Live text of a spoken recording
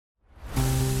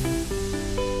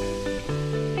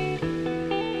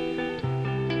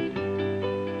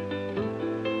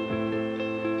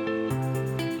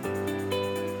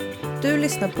Du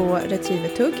lyssnar på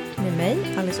Retrievertugg med mig,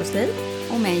 Alice Ostin.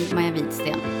 Och mig, Maja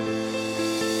Widsten.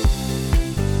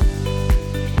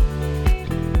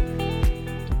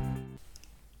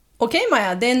 Okej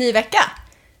Maja, det är en ny vecka.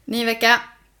 Ny vecka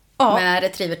med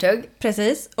Retrievertugg.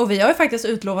 Precis, och vi har ju faktiskt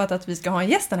utlovat att vi ska ha en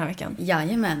gäst den här veckan.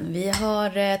 Jajamän, vi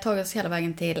har tagit oss hela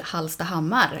vägen till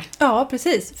Hallstahammar. Ja,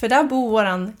 precis, för där bor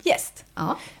våran gäst.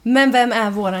 Ja. Men vem är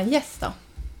våran gäst då?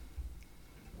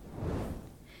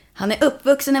 Han är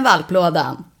uppvuxen i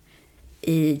valplådan.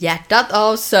 I hjärtat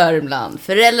av Sörmland.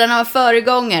 Föräldrarna var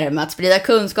föregångare med att sprida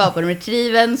kunskap om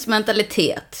retrievens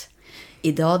mentalitet.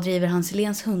 Idag driver han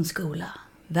Selléns hundskola.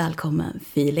 Välkommen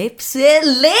Filip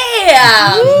Selléns!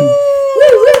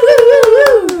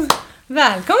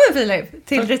 Välkommen Filip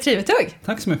till Retrievertugg.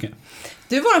 Tack så mycket.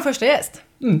 Du är vår första gäst.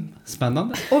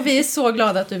 Spännande. Och vi är så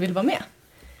glada att du vill vara med.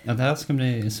 Ja, det här ska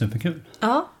bli superkul.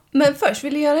 Ja, men först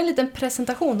vill du göra en liten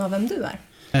presentation av vem du är.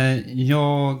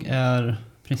 Jag är,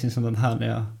 precis som den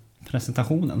härliga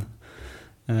presentationen,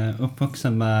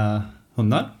 uppvuxen med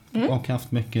hundar. Och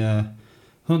haft mycket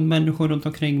hundmänniskor runt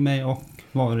omkring mig och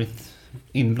varit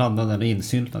inblandad eller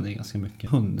insyltad i ganska mycket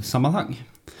hundsammanhang.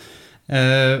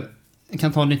 Jag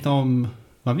kan ta lite om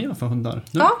vad vi har för hundar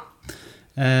nu. Ja.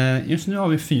 Just nu har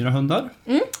vi 4 hundar.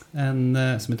 En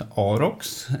som heter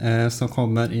Arox som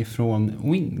kommer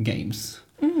ifrån Win Games.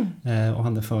 Och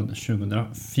han är född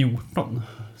 2014.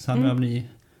 Så han börjar bli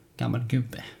gammal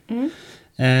gubbe.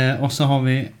 Och så har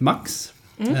vi Max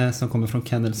som kommer från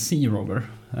Kennel Sea Rover.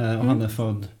 Och han är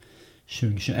född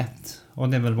 2021. Och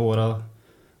det är väl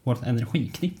vårt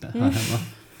energiknippe här hemma.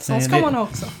 Så ska man ha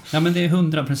också. Ja, men det är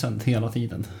 100% hela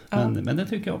tiden. Men det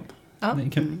tycker jag om. Ja. Det är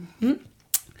kul.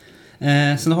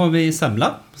 Sen har vi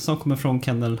Semla som kommer från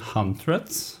Kennel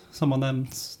Huntrets som har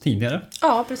nämnts tidigare.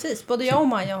 Ja, precis. Både jag och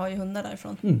Maja har ju hundar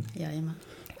därifrån. Jajamän.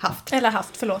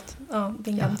 Haft, förlåt. Ja,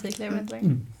 din gamtik lever inte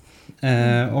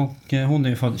längre. Och hon är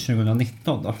ju född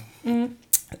 2019 då.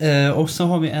 Och så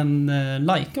har vi en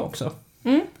Laika också.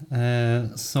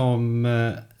 Som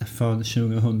är född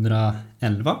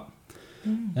 2011.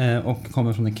 Och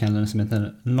kommer från en kennel som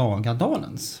heter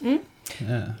Lagadalens.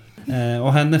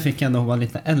 Och henne fick jag när hon var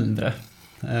lite äldre.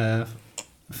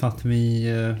 För att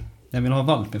jag vill ha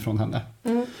valp ifrån henne.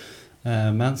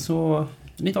 Men så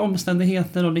lite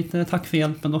omständigheter och lite tack för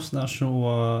hjälpen och sådär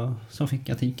så fick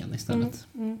jag tiken istället.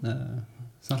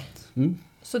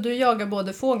 Så du jagar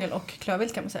både fågel och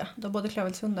klövvilt kan man säga? Du har både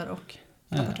klövviltshundar och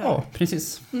apportörer? Ja,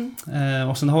 precis.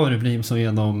 Och sen har det blivit så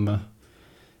genom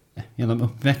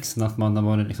uppväxten att man har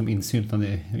varit liksom insyltad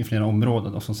i flera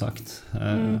områden och som sagt.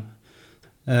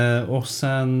 Och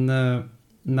sen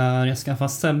när jag skaffade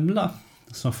Semla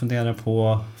så funderade jag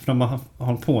på, för de har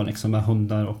hållit på liksom med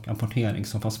hundar och apportering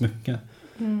så pass mycket.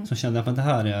 Så kände jag att det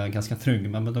här är ganska trygg,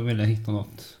 men då ville jag hitta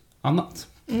något annat.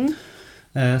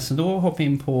 Så då hoppade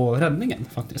jag in på räddningen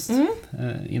faktiskt.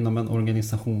 Inom en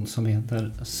organisation som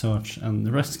heter Search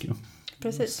and Rescue.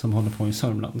 Precis. Som håller på i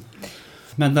Sörmland.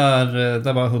 Men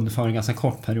där var hund för en ganska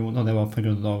kort period och det var på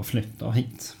grund av flytt och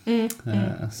hit.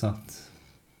 Så att...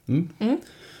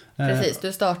 Precis,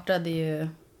 du startade ju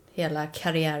hela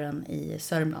karriären i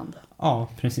Sörmland. Ja,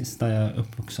 precis, där jag är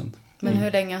uppvuxen. Men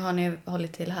hur länge har ni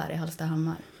hållit till här i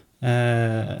Hallstahammar?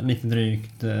 Lite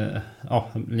drygt,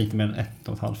 lite mer än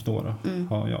 1,5 år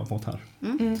har jag bott här.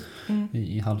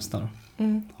 I Hallsta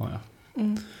har jag.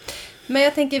 Men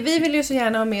jag tänker, vi vill ju så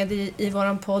gärna ha med dig i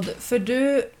våran podd, för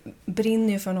du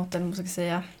brinner ju för något, eller måste jag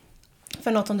säga,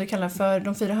 för något som du kallar för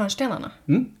de 4 hörnstenarna.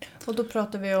 Och då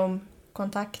pratar vi om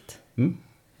kontakt,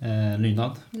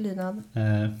 lydnad,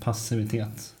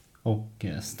 passivitet och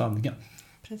stadga.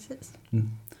 Precis.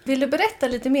 Vill du berätta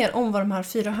lite mer om vad de här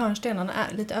 4 hörnstenarna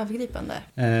är, lite övergripande?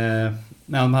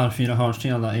 De här 4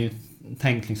 hörnstenarna är ju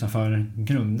tänkt liksom för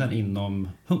grunder inom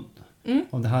hund.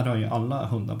 Och det här har ju alla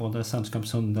hundar, både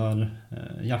sällskapshundar,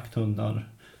 jakthundar,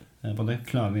 både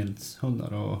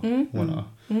klövviltshundar och våra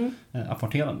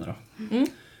apporterande då.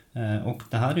 Och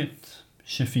det här är ju ett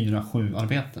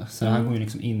 24/7-arbete, så det här går ju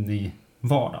liksom in i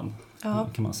vardagen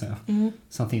kan man säga.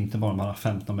 Så att det inte bara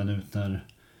 15 minuter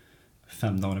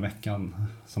 5 dagar i veckan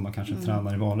som man kanske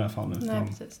tränar i vanliga fall. Utan, nej,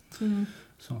 precis.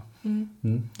 Så.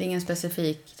 Det är ingen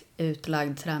specifik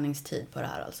utlagd träningstid på det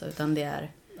här alltså, utan det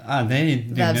är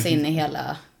vävs in i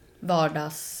hela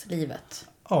vardagslivet.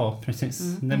 Ja,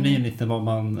 precis. Det blir lite vad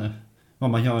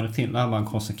man gör det till. Är man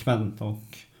konsekvent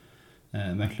och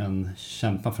verkligen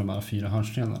kämpar för de här 4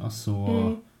 hörnstenarna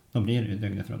så då blir det ju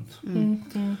dygnet runt.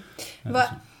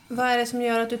 Vad är det som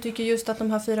gör att du tycker just att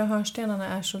de här 4 hörnstenarna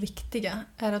är så viktiga?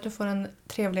 Är det att du får en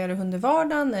trevligare hund i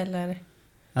vardagen eller?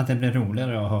 Att det blir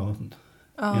roligare att ha hund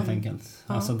helt enkelt.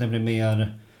 Alltså det blir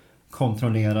mer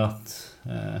kontrollerat.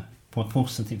 på ett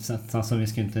positivt sätt. Alltså vi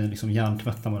ska inte liksom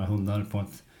hjärntvätta våra hundar på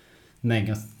ett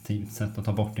negativt sätt och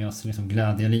ta bort deras liksom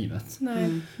glädje i livet.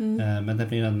 Men det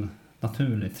blir en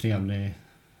naturlig, trevlig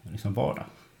liksom vardag,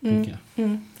 tycker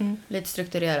jag. Lite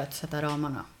strukturerat, sätta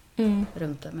ramarna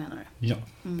runt det, menar du? Ja,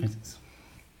 precis.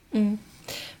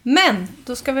 Men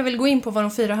då ska vi väl gå in på vad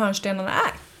de 4 hörnstenarna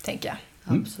är, tänker jag.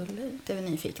 Absolut, det är vi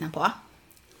nyfikna på.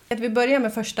 Att vi börjar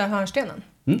med första hörnstenen.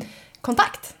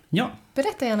 Kontakt. Ja.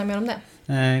 Berätta gärna mer om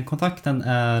det. Kontakten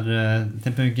är,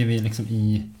 det bygger vi liksom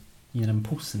i den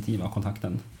positiva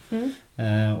kontakten.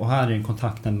 Och här är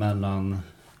kontakten mellan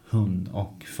hund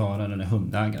och förare eller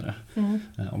hundägare.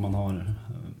 Om man har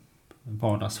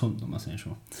vardagshund, om man säger så.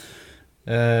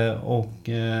 Och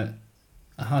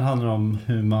här handlar det om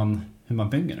hur man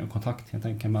bygger en kontakt helt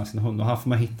enkelt med sin hund. Och här får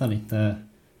man hitta lite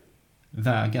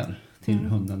vägar till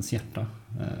hundens hjärta.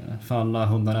 För alla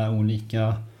hundar är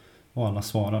olika och alla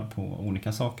svarar på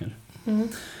olika saker.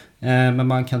 Men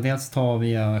man kan dels ta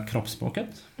via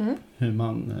kroppsspråket. Hur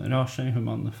man rör sig, hur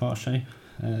man för sig.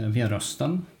 Via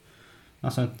rösten.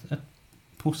 Alltså ett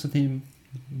positivt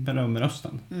beröm med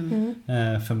rösten.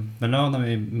 För belönar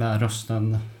vi med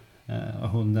rösten och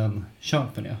hunden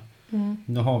köper det.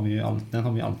 Då har vi ju den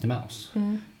har vi alltid med oss.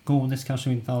 Godis kanske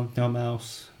vi inte alltid har med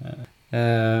oss.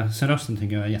 Så rösten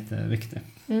tycker jag är jätteviktig.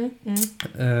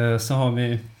 Så har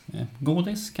vi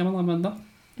godis kan man använda.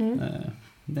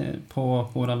 På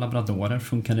våra labradorer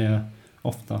funkar det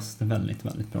oftast väldigt,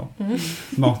 väldigt bra.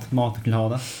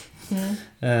 Matglada.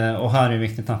 Och här är det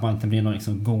viktigt att man inte blir någon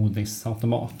liksom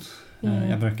godisautomat.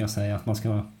 Jag brukar säga att man ska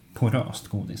vara poröst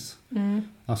godis.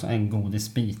 Alltså en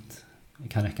godisbit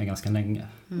kan räcka ganska länge.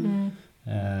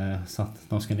 Så att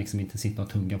de ska liksom inte sitta och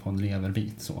tugga på en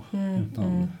leverbit så.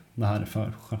 Utan det här är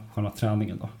för själva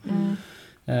träningen då.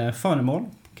 Föremål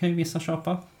kan ju vissa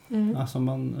köpa. Alltså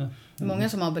Många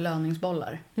som har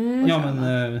belöningsbollar. Ja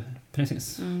men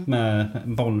precis. Med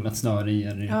boll med ett snöre i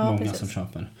är det många som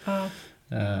köper.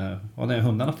 Och det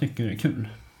hundarna tycker är kul.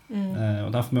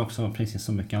 Och där får man också, precis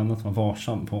som mycket annat, vara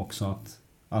varsam på också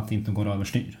att det inte går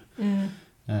överstyr.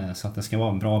 Så att det ska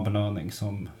vara en bra belöning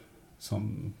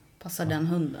som passar den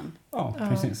hunden. Ja,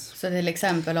 precis. Så till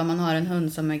exempel om man har en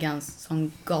hund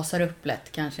som gasar upp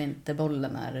lätt, kanske inte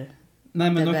bollen är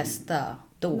det bästa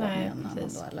då, menar man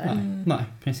då, eller? Nej,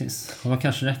 precis. Och då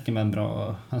kanske räcker med en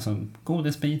bra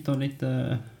godisbit och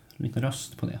lite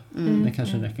röst på det. Det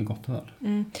kanske räcker gott och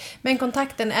väl. Men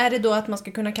kontakten, är det då att man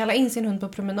ska kunna kalla in sin hund på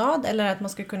promenad eller att man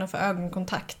ska kunna få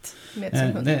ögonkontakt med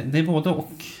sin hund? Det är både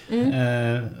och.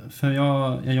 För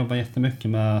jag jobbar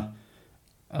jättemycket med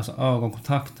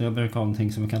ögonkontakt och jag brukar ha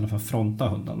någonting som vi kallar för fronta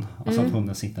hunden. Alltså att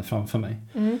hunden sitter framför mig.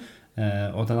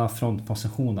 Och den här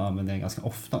frontpositionen använder jag ganska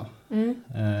ofta.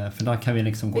 För där kan vi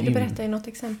liksom gå in. Vill du berätta i något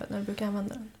exempel när du brukar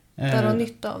använda den? Där du har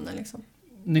nytta av den liksom.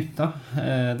 Nytta,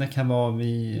 det kan vara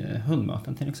vid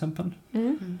hundmöten till exempel.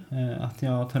 Att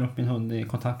jag tar upp min hund i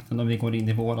kontakten och vi går in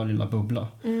i våra lilla bubbla.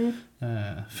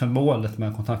 För målet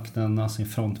med kontakten, alltså i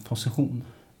frontposition,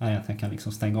 är att jag kan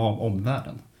liksom stänga av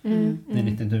omvärlden. Det är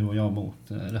lite du och jag mot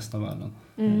resten av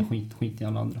världen. Skit i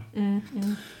alla andra.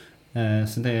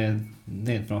 Så det är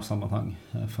ett bra sammanhang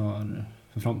för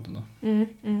fronten då.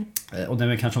 Och det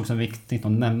är kanske också viktigt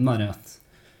att nämna det att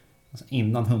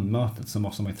innan hundmötet så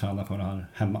måste man ju träna på det här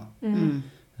hemma.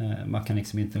 Man kan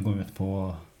liksom inte gå ut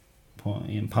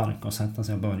i en park och sätta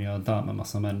sig och börja där med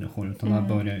massa människor, utan det här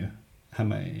börjar ju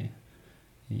hemma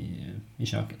i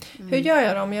köket. Hur gör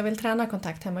jag då om jag vill träna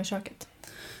kontakt hemma i köket?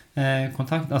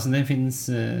 Kontakt, alltså det finns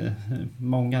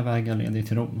många vägar leder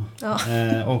till Rom.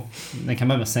 Och det kan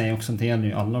man väl säga också, det gäller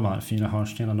ju alla de här 4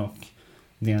 hörnstenarna och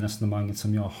det resonemanget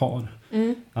som jag har.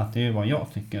 Att det är vad jag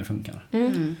tycker funkar.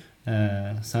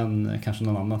 Sen kanske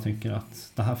någon annan tycker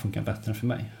att det här funkar bättre för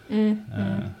mig.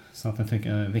 Så att jag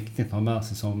tycker det är viktigt att ha med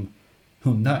sig som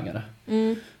hundägare.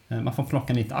 Man får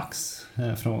plocka lite ax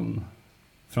från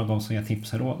de som ger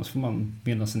tips och råd, och så får man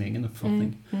bilda sin egen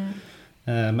uppfattning.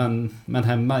 Men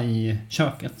hemma i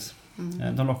köket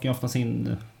då lockar jag oftast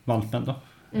in valpen då,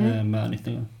 med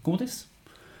lite godis.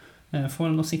 Får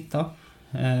den att sitta.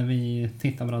 Vi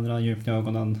tittar varandra djupt i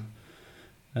ögonen.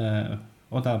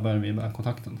 Och där börjar vi med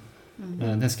kontakten.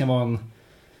 Det ska vara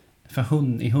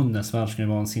i hundens värld ska det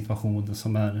vara en situation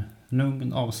som är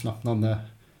lugn, avslappnande.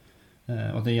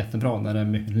 Och det är jättebra när det är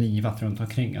mycket livat runt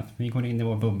omkring. Att vi går in i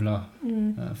vår bubbla,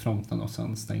 fronten, och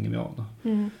sen stänger vi av då.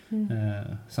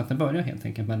 Så att det börjar helt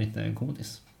enkelt med lite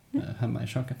godis hemma i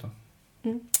köket då.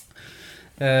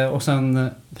 Och sen,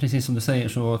 precis som du säger,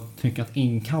 så tycker jag att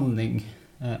inkallning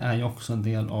är ju också en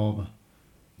del av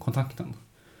kontakten.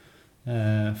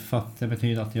 För att det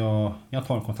betyder att jag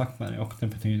tar kontakt med dig, och det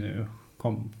betyder ju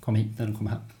kom hit eller kom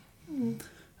hem.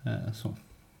 Så.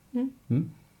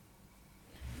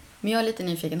 Men jag är lite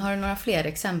nyfiken. Har du några fler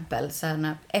exempel så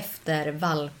här, efter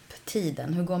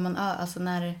valptiden? Hur går man, alltså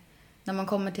när man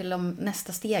kommer till de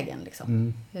nästa stegen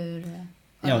liksom?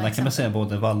 Ja, där kan man säga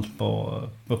både valp och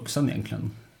vuxen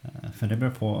egentligen. För det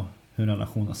beror på hur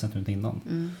relationen har sett ut innan.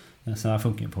 Så det här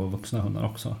funkar ju på vuxna hundar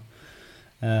också.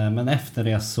 Men efter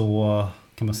det så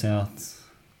kan man säga att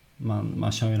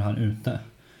man kör ju det här ute.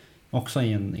 Också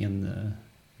i en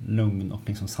lugn och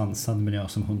liksom sansad miljö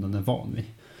som hunden är van vid.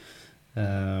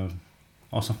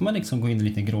 Och så får man liksom gå in i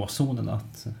lite gråzonen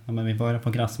att men vi börjar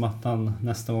på gräsmattan,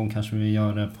 nästa gång kanske vi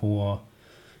gör det på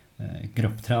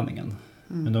gruppträningen.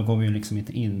 Men då går vi ju liksom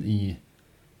inte in i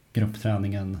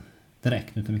gruppträningen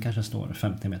direkt, utan vi kanske står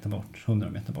 50 meter bort, 100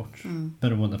 meter bort,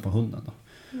 beroende på hunden då.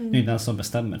 Det är den som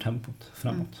bestämmer tempot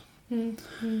framåt.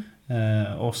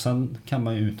 Och sen kan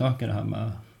man ju utöka det här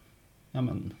med,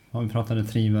 om vi pratar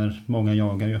retriever, många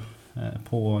jagar ju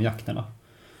på jakterna.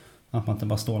 Att man inte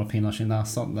bara står och pinnar sig i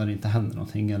näsan där det inte händer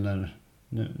någonting, eller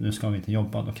nu ska vi inte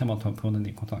jobba, då kan man ta upp hunden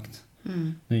i kontakt.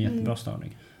 Det är en jättebra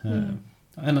störning.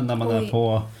 Eller när man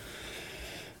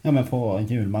är på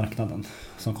julmarknaden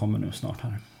som kommer nu snart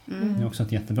här. Det är också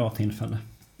ett jättebra tillfälle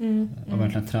att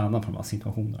verkligen träna på de här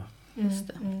situationerna. Just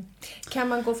det. Kan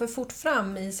man gå för fort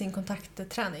fram i sin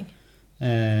kontaktträning?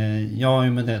 Ja,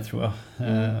 men det tror jag.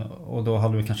 Och då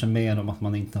handlar det kanske mer om att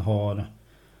man inte har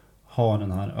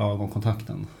den här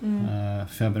ögonkontakten.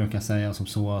 För jag brukar säga som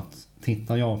så att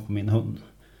tittar jag på min hund,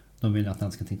 då vill jag att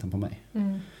den ska titta på mig.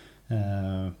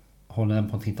 Håller den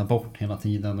på att titta bort hela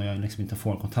tiden och jag liksom inte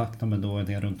får kontakt med, då är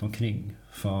det runt omkring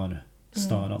för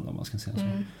störande, om man ska säga så.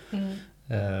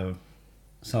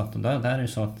 Så att där är det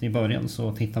så att i början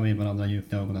så tittar vi varandra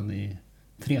djupt i ögonen i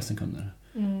 3 sekunder.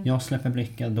 Jag släpper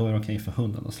blicken, då är det okej för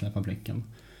hunden att släppa blicken.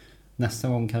 Nästa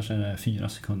gång kanske det är 4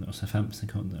 sekunder och så 5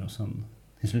 sekunder och sen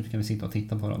till slut kan vi sitta och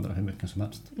titta på varandra hur mycket som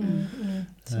helst.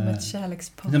 Som ett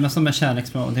kärlekspar. Det är som ett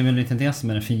kärlekspar, och det är väl lite det som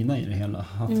är det fina i det hela.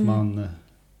 Att man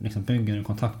liksom bygger en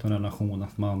kontakt och en relation,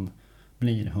 att man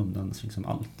blir hundens liksom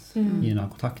allt i den här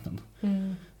kontakten.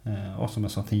 Och som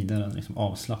jag sa tidigare, en liksom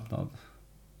avslappnad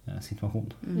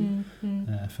situation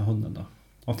för hunden då.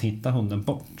 Och titta hunden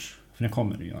bort, för det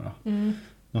kommer du göra.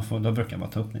 Då brukar jag bara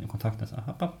ta upp den i kontakten så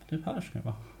här, du här ska det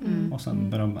vara. Och sen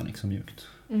berömma liksom mjukt.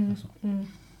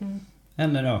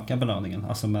 Eller öka belöningen,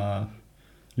 alltså med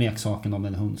leksaken om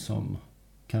en hund som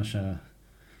kanske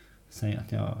säger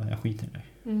att jag skiter i dig.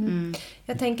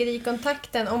 Jag tänker i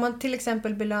kontakten, om man till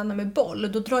exempel belönar med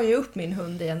boll, då drar jag upp min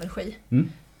hund i energi.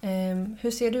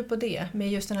 Hur ser du på det?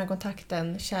 Med just den här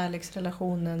kontakten,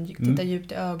 kärleksrelationen, titta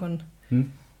djupt i ögon.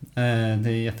 Det är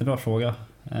en jättebra fråga.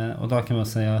 Och då kan man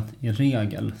säga att i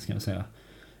regel, ska jag säga,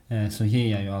 så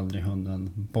ger jag ju aldrig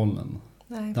hunden bollen.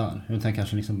 Nej. Där. Utan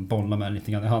kanske liksom bolla med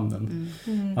lite grann i handen.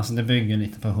 Alltså det bygger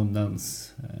lite på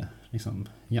hundens liksom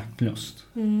jaktlust.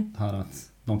 Det här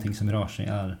att någonting som rör sig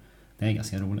det är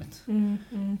ganska roligt.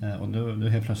 Och då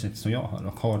helt plötsligt så jag här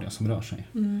och har det som rör sig.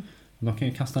 Då kan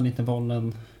jag kasta lite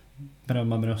bollen,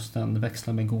 berömma med rösten,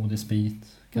 växla med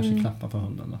godisbit, kanske klappa på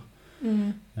hunden då.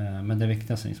 Men det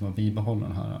viktigaste är liksom att bibehålla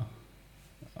den här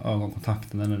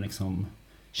ögonkontakten eller liksom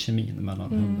kemin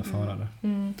mellan hund och förare.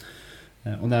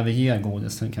 Och när vi ger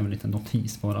godis så kan vi lite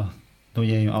notis bara. Då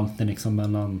ger jag alltid liksom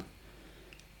mellan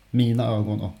mina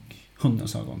ögon och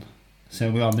hundens ögon. Så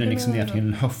jag går aldrig liksom ner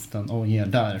till höften och ger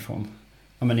därifrån.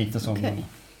 Ja, men lite som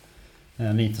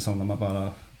när man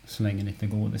bara slänger lite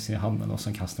godis i handen och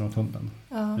sen kastar åt hunden.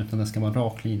 Utan det ska vara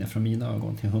rak linje från mina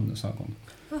ögon till hundens ögon.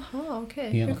 Jaha,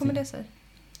 okej. Hur kommer det sig?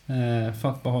 För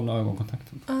att behålla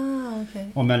ögonkontakten.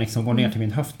 Okay. Om jag liksom går ner till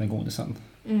min höft med godisen,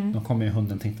 då kommer ju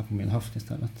hunden titta på min höft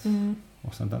istället.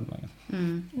 Och sen den vägen.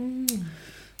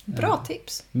 Bra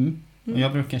tips. Och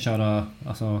jag brukar köra,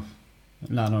 alltså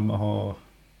lära dem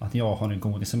att jag har en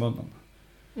godis i munnen.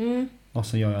 Och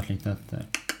så gör jag ett litet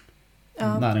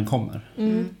när den kommer.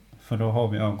 För då har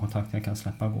vi ögonkontakt, jag kan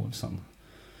släppa godisen.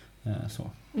 Så.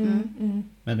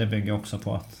 Men det bygger också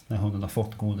på att när hunden har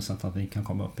fått godisen att vi kan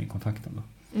komma upp i kontakten då.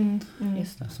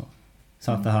 Just det.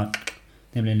 Så att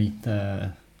det blir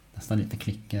nästan lite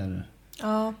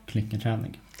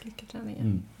klickerträning.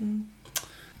 Klickerträning.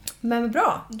 Men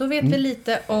bra, då vet vi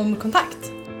lite om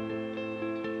kontakt.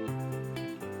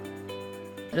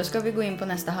 Då ska vi gå in på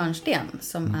nästa hörnsten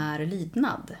som är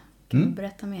lydnad. Kan du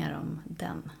berätta mer om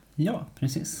den? Ja,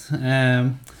 precis.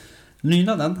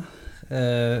 Lydnaden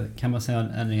kan man säga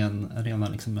är en rena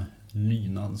liksom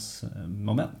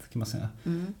lydnadsmoment kan man säga.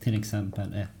 Till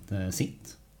exempel ett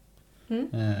sitt.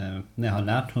 När jag har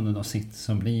lärt hunden att sitt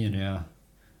så blir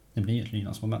det blir ett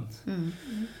lydnadsmoment.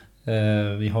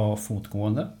 Vi har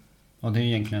fotgående och det är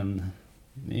egentligen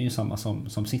samma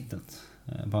som sittet.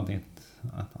 Bara det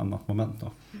ett annat moment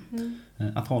då.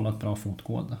 Att hålla ett bra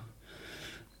fotgående.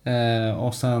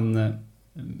 Och sen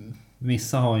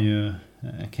vissa har ju,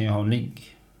 kan ju ha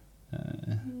ligg.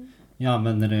 Jag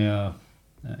använder det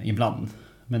ibland.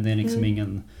 Men det är liksom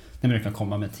ingen, det brukar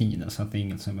komma med tiden, så att det är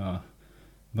inget som jag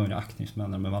börjar aktivt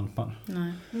med valpar.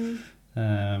 Nej.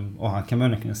 Och han kan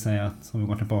verkligen säga att om vi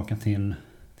går tillbaka till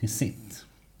sitt.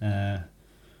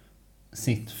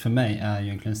 Sitt för mig är ju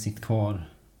egentligen sitt kvar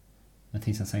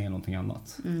tills jag säger någonting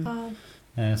annat.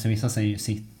 Så vissa säger ju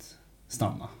sitt,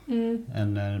 stanna.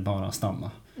 Eller bara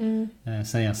stanna.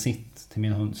 Säger jag sitt till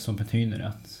min hund så betyder det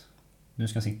att du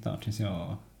ska sitta tills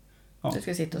jag... Ja, du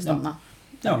ska sitta och stanna.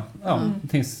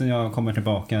 Tills jag kommer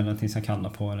tillbaka eller tills jag kallar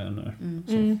på det eller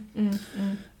så.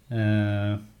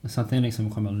 Så att det är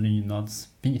liksom själva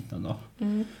lydnadsbiten då.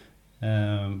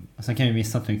 Sen kan ju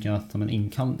vissa tycka att en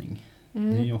inkallning,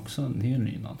 det är ju också det är ju en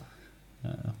lydnad.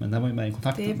 Men det var ju med i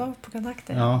kontakten. Det var på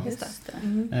kontakten, ja. Just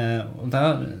det. Och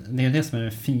det är det som är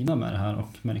det fina med det här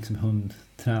och med liksom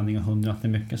hundträning och hundar, att det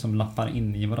är mycket som lappar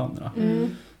in i varandra.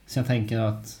 Så jag tänker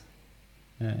att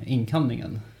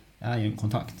inkallningen är ju en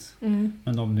kontakt.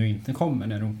 Men om du inte kommer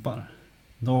när du ropar,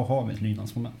 då har vi ett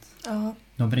lydnadsmoment.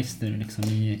 Då brister det liksom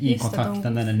i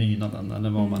kontakten eller lydnaden eller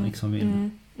vad man liksom vill,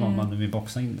 vad man nu vill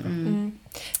boxa in det.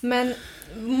 Men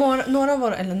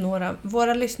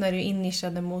våra lyssnare är ju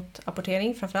innischade mot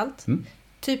apportering framförallt.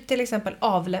 Typ till exempel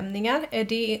avlämningar, är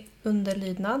det under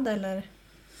lydnad eller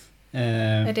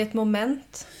är det ett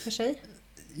moment för sig?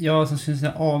 Ja, så syns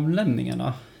jag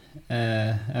avlämningarna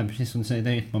är precis som du säger,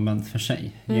 det är ett moment för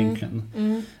sig egentligen.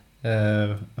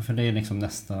 För det är liksom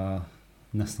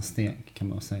nästa steg kan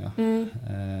man säga.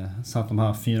 Så att de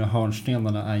här 4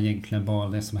 hörnstenarna är egentligen bara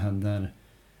det som händer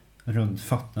runt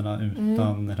fötterna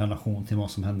utan relation till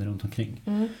vad som händer runt omkring.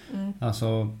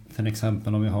 Alltså till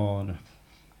exempel om vi har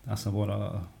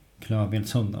våra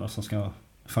klövviltshundar som ska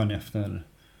följa efter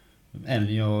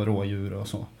älg och rådjur och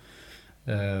så.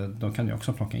 Då kan du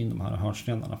också plocka in de här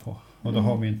hörnstenarna på. Och då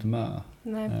har vi ju inte med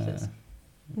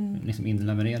liksom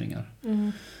inlevereringar.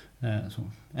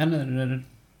 Så. Eller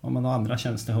om man har andra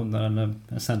tjänstehundar eller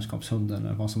sällskapshundar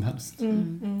eller vad som helst.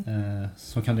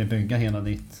 Så kan du bygga hela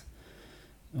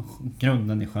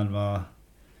grunden i själva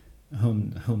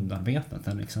hundarbetet,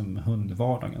 eller liksom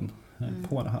hundvardagen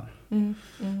på det här.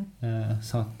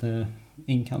 Så att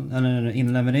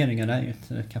inlevereringar är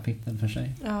ju ett kapitel för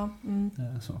sig.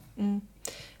 Så.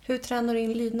 Hur tränar du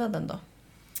in lydnaden då?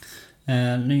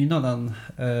 Lydnaden,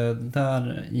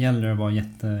 där gäller det att vara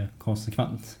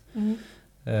jättekonsekvent.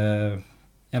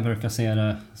 Jag brukar se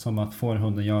det som att får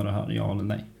hunden göra det här, ja eller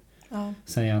nej.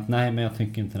 Säger att nej, men jag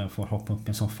tycker inte den får hoppa upp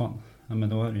i soffan. Ja, men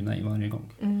då är det nej varje gång.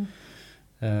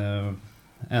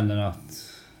 Eller att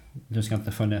du ska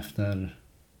inte följa efter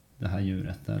det här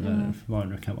djuret eller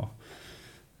vad det kan vara.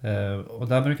 Och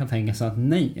där brukar jag tänka så att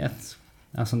nejet,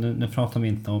 alltså nu pratar vi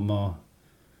inte om att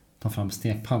ta fram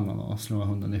stekpannan och slå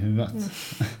hunden i huvudet.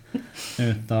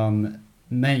 Utan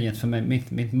nejet för mig,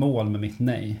 mitt mål med mitt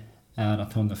nej är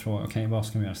att hunden frågar okej, vad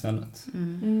ska vi göra istället?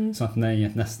 Så att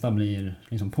nejet nästa blir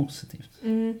liksom positivt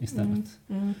istället.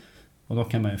 Och då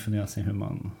kan man ju fundera sig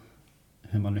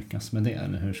hur man lyckas med det,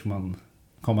 eller hur ska man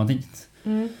komma dit.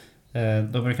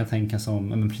 Då brukar jag tänka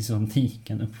som, precis som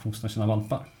tiken uppfostrar sina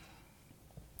valpar.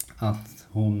 Att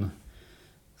hon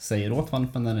säger åt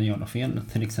valpen när den gör något fel,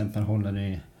 till exempel håller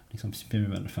i liksom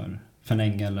spjuven för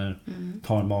länge eller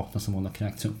tar maten som hon har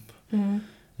kräkts upp.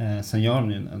 Sen gör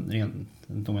hon en ren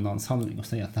dominanshandling och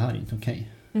säger att det här är inte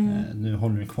okej. Nu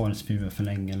håller du kvar i spjuven för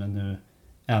länge, eller nu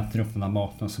äter upp den här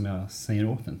maten som jag säger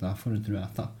åt den, det här får inte du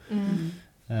äta.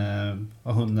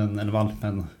 Och hunden eller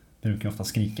valpen brukar ofta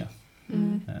skrika.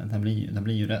 Den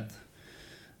blir ju rädd.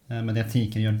 Men det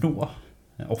tiken gör då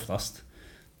oftast,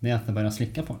 det är att den börjar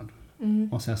slicka på den.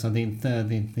 Och säga så det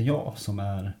är inte jag som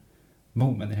är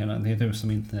boven i hela, det är du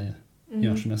som inte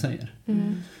gör som jag säger.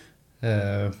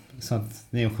 Så att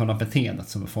det är själva beteendet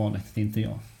som är farligt, det är inte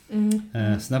jag.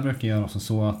 Så där brukar jag göra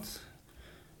så att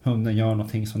hunden gör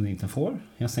någonting som den inte får.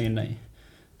 Jag säger nej.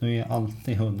 Då är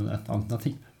alltid hunden ett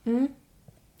alternativ.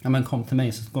 Ja, men kom till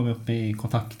mig så går vi upp i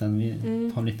kontakten.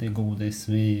 Vi tar lite godis.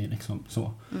 Vi liksom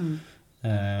så.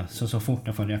 Så fort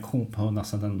jag får reaktion på hunden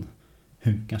så den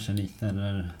hukar sig lite.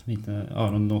 Eller lite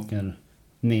öronen åker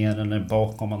ner eller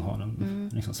bak om man har en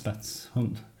liksom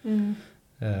spetshund.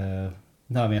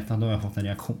 Där vet jag att då har jag fått en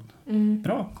reaktion.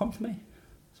 Bra, kom till mig.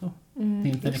 Så. Det är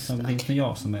inte liksom, det är inte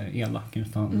jag som är elak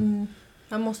utan...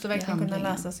 Man måste verkligen kunna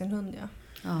läsa sin hund,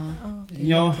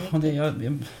 Ja, och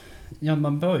det,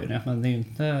 man bör ju det, men det är ju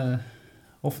inte...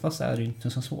 Oftast är det ju inte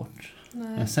så svårt.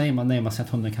 Säger man nej, man ser att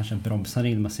hunden kanske bromsar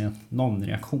in, man ser att någon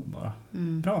reaktion bara.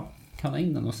 Bra, kalla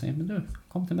in den och säga, men du,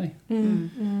 kom till mig.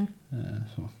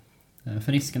 Så.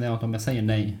 För risken är att om jag säger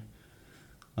nej,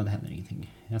 ja, det händer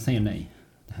ingenting. Jag säger nej,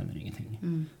 det händer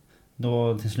ingenting.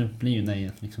 Då till slut blir ju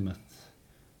nejet liksom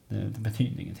det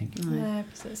betyder ingenting. Nej,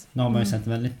 precis. Nu har man ju sett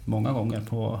väldigt många gånger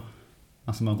på,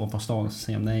 alltså man går på stan och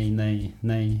säger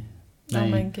nej. Ja,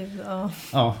 men gud, ja.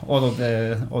 Ja,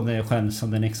 och det är själv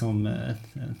som det är liksom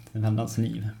ett väldans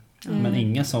liv. Men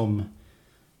ingen som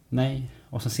nej,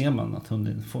 och så ser man att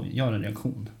hunden gör en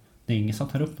reaktion. Det är ingen som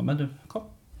tar upp dem, men du, kom.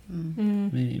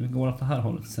 Vi går åt det här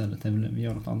hållet istället, vi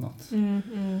gör något annat.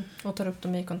 Och tar upp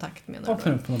dem i kontakt med och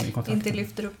tar upp dem i kontakt. Inte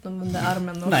lyfter upp dem under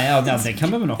armen. Nej, det kan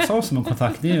man väl också ha som en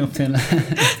kontakt. Det är upp till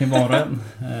var och en.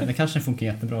 Det kanske funkar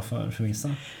jättebra för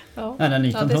vissa. Ja. Eller en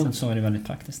liten hund så är det väldigt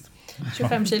praktiskt.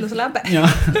 25 kilos labbe. Ja,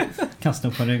 kasta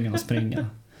upp på ryggen och springa.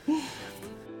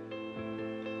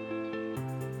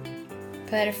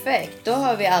 Perfekt, då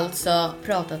har vi alltså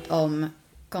pratat om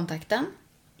kontakten,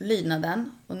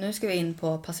 lydnaden och nu ska vi in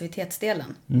på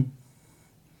passivitetsdelen.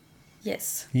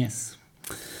 Yes.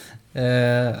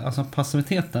 Alltså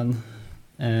passiviteten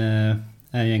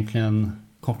är egentligen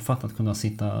kortfattat kunna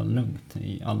sitta lugnt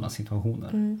i alla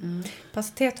situationer.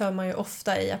 Passivitet hör man ju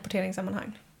ofta i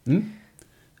apporteringssammanhang.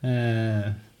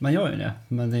 Man gör ju det,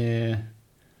 men det är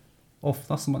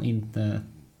ofta som man inte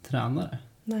tränar det.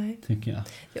 Nej. Tycker jag.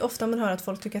 Det är ofta man hör att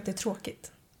folk tycker att det är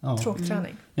tråkigt.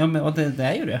 Tråkträning. Ja, men och det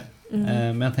är ju det.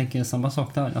 Men jag tänker samma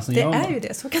sak där. Alltså, det är ju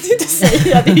det, så kan du inte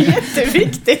säga. Det är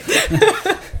jätteviktigt.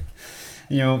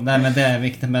 Jo, nej, men det är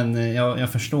viktigt. Men jag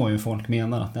förstår ju folk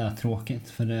menar att det är tråkigt.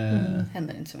 För det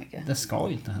händer inte så mycket. Det ska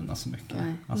ju inte hända så mycket.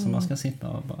 Nej. Alltså man ska sitta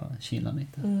och bara chilla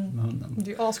lite med hunden.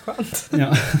 Det är ju asskönt.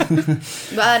 Ja.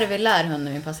 Vad är det vi lär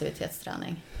hunden i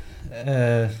passivitetsträning?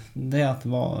 Det är att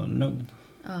vara lugn.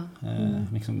 Ja.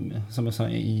 Liksom, som jag sa,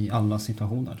 i alla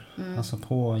situationer. Alltså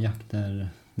på jakter,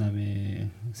 när vi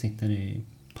sitter i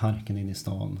parken inne i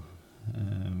stan.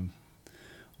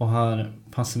 Och här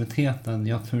passiviteten,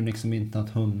 jag tror liksom inte att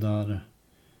hundar,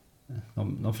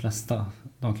 de flesta,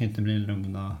 de kan inte bli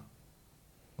lugna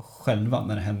själva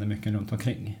när det händer mycket runt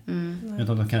omkring.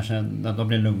 Utan de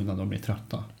blir lugna, de blir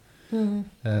trötta.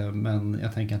 Men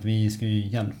jag tänker att vi ska ju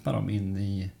hjälpa dem in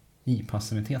i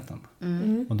passiviteten.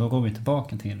 Och då går vi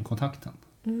tillbaka till kontakten.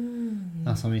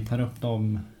 Alltså vi tar upp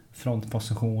dem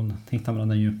frontposition, tittar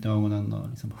varandra djupt i ögonen och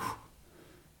liksom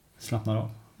slappnar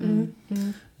av.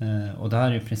 Och det här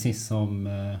är ju precis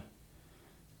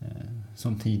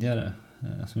som tidigare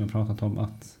som vi har pratat om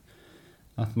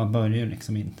att man börjar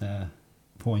liksom inte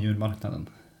på djurmarknaden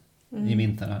i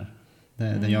vinter här.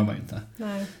 Det gör man ju inte.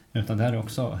 Nej. Utan det är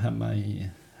också hemma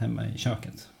i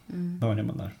köket. Börjar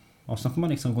man där. Och så får man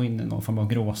liksom gå in i någon form av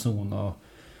gråzon och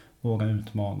våga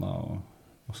utmana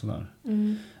och sådär.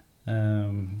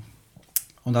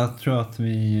 Och där tror jag att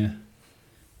vi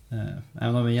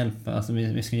även om vi hjälper, alltså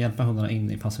vi ska hjälpa hundarna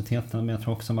in i passiviteten, men jag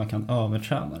tror också att man kan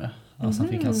överträna det. Alltså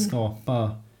att vi kan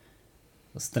skapa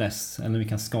stress, eller vi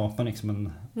kan skapa liksom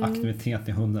en aktivitet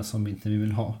i hunden som vi inte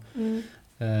vill ha.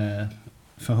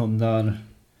 För hundar,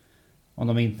 om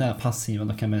de inte är passiva,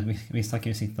 då kan vissa kan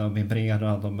ju sitta och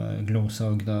vibrera, de är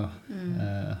glosögda.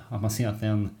 Att man ser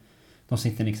att de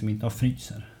sitter liksom inte och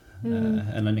fryser.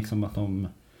 Eller liksom att de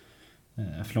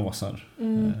flåsar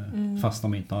fast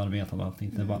de inte har arbetat och att det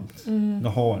inte är varmt. Då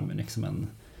har de liksom en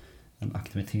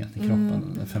aktivitet i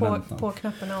kroppen. En förväntan. På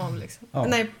knappen är av liksom. Ja.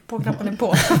 Nej, på knappen är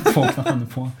på. På knappen är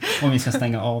på. Och vi ska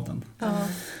stänga av den.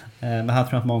 Men här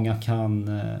tror jag att många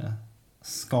kan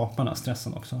skapa den här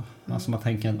stressen också. Alltså man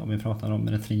tänker, om vi pratar om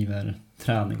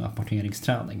retriever-träning och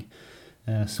apporteringsträning,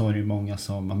 så är det ju många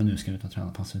som, men nu ska ut och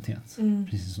träna passivitet.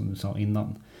 Precis som du sa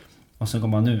innan. Och så går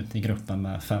man ut i gruppen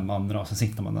med 5 andra och så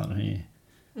sitter man där i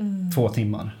 2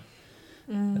 timmar.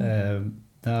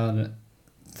 Där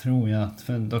tror jag att,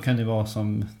 för då kan det vara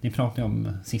som, ni pratade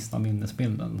om sista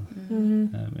minnesbilden.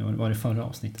 Var det förra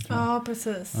avsnittet? Tror jag. Ja,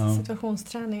 precis. Ja.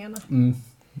 Situationsträningarna.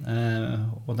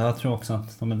 Och där tror jag också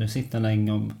att om du sitter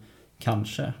länge och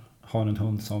kanske har en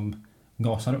hund som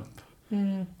gasar upp.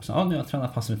 Och så, nu har jag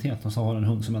tränat passivitet och så har en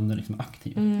hund som ändå liksom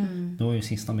aktiv. Då är ju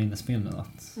sista minnesbilden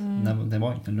att det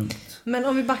var inte lugnt. Men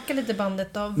om vi backar lite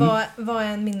bandet då, vad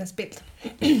är en minnesbild?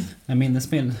 En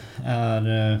minnesbild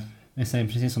är, vi säger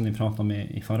precis som ni pratade om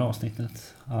i förra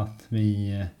avsnittet, att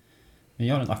vi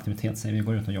gör en aktivitet, säger vi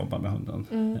går ut och jobbar med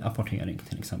hunden, apportering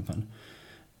till exempel.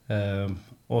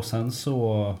 Och sen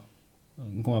så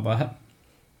går jag bara hem.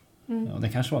 Och det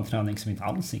kanske var en träning som inte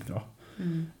alls gick bra.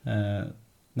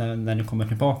 När du kommer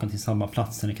tillbaka till samma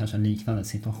plats eller kanske en liknande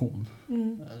situation,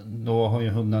 då har ju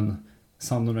hunden,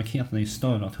 sannolikheten är ju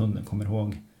större att hunden kommer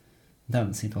ihåg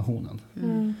den situationen.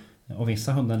 Och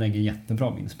vissa hundar lägger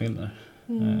jättebra minnesbilder.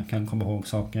 Kan komma ihåg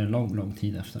saker lång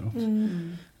tid efteråt.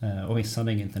 Och vissa är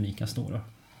inte lika stora.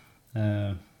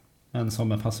 Men som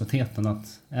med passiviteten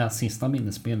att är sista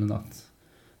minnesbilden att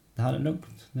det här är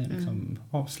lugnt. Det är liksom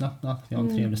avslappnat, vi har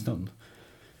en trevlig stund.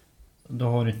 Då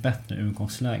har du ett bättre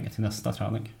utgångsläge till nästa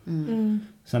träning.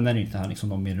 Sen är det inte här liksom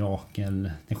någon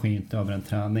mirakel. Det sker inte över en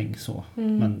träning så.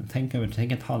 Men tänk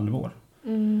ett halvår.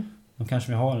 Då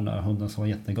kanske vi har den där hunden som var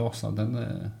jättegasad. Den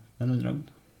är lugn.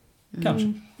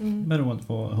 Kanske. Beroende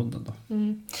på hunden då.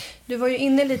 Du var ju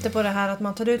inne lite på det här att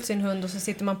man tar ut sin hund och så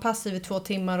sitter man passiv i 2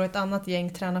 timmar och ett annat gäng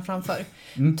tränar framför.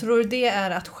 Tror du det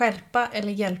är att stjälpa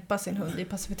eller hjälpa sin hund i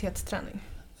passivitetsträning?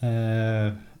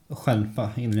 Stjälpa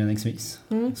inledningsvis.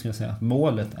 Ska jag säga.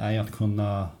 Målet är ju att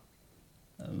kunna,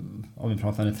 om vi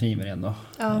pratar retriever igen då.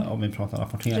 Om vi pratar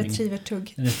rapportering.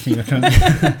 Retrievertugg.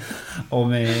 Om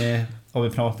vi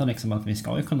pratar liksom att vi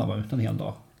ska ju kunna vara ute en hel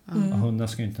dag. Och hunden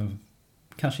ska ju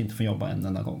kanske inte få jobba en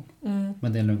enda gång.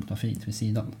 Men det är lugnt och fint vid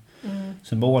sidan.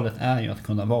 Så målet är ju att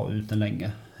kunna vara ute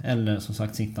länge. Eller som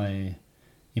sagt sitta i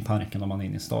parken om man är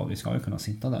inne i stad. Vi ska ju kunna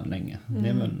sitta där länge. Det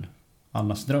är väl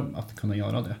allas dröm att kunna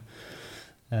göra det.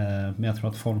 Men jag tror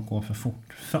att folk går för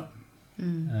fort fram.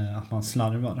 Att man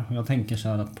slarvar. Och jag tänker så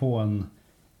här att på en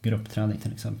gruppträning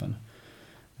till exempel.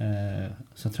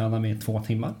 Så tränar vi 2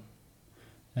 timmar.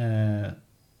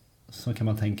 Så kan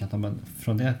man tänka att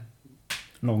från det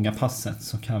långa passet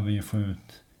så kan vi ju få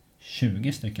ut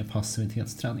 20 stycken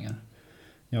passivitetsträningar.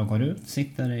 Jag går ut,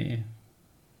 sitter i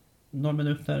några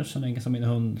minuter så länge som min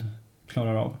hund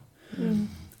klarar av.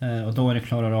 Och då är det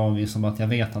klarar av som att jag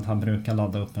vet att han brukar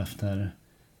ladda upp efter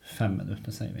 5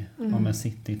 minuter säger vi. Om jag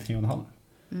sitter i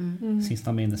 3,5.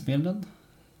 Sista minnesbilden.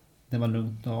 Det var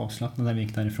lugnt och avslappnat när vi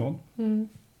gick därifrån.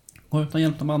 Gå ut och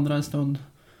hjälpa de andra en stund.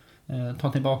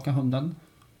 Ta tillbaka hunden.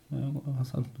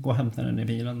 Alltså, gå och hämta den i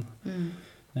bilen.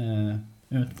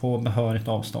 Ut på behörigt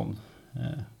avstånd.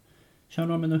 Kör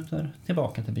några minuter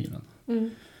tillbaka till bilen.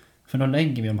 För då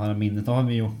lägger vi de här minnet. Då har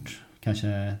vi gjort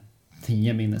kanske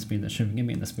 10 minnesbilder, 20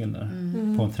 minnesbilder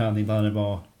på en träning där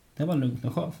det var lugnt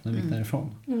och skönt när vi gick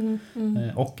därifrån.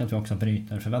 Och att vi också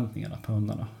bryter förväntningarna på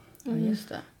hundarna. Just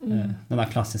det. Den här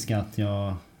klassiska att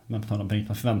men på tal om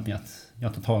bryta förväntningar, att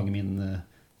jag tar tag i min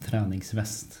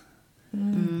träningsväst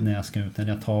när jag ska ut.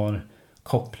 Eller jag tar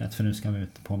kopplet för nu ska vi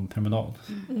ut på en promenad.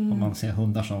 Och man ser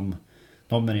hundar som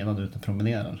de är redan ute och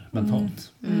promenerar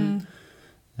mentalt.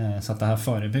 Så att det här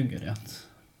förebygger det.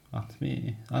 Att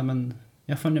vi,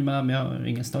 jag följer med men jag har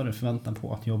ingen större förväntan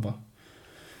på att jobba.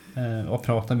 Och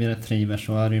pratar med retriever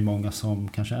så är det ju många som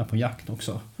kanske är på jakt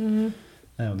också.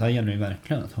 Och där gäller det ju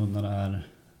verkligen att hundarna är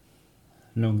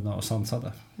lugna och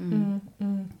sansade.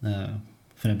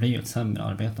 För det blir ju ett sämre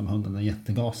arbete om hunden är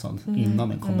jättegasad innan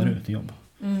den kommer ut i jobb.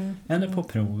 Eller på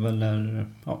prov eller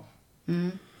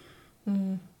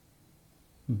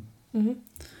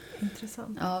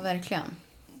Intressant. Ja, verkligen.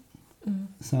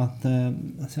 Så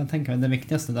jag tänker att det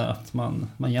viktigaste där är att man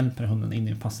hjälper hunden in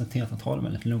i passivitet att ha det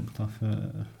väldigt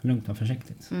lugnt och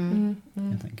försiktigt.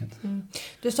 Helt enkelt.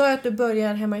 Du sa ju att du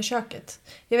börjar hemma i köket.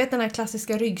 Jag vet den här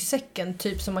klassiska ryggsäcken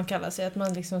typ som man kallar sig. Att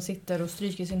man liksom sitter och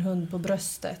stryker sin hund på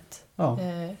bröstet. Ja.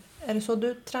 Är det så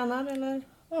du tränar eller?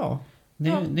 Ja, det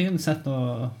är ju ett sätt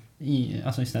att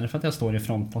alltså istället för att jag står i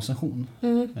frontposition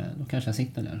då kanske jag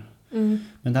sitter där.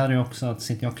 Men där är det också att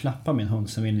sitter jag och klappar min hund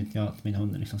så vill inte jag att min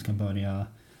hund liksom ska börja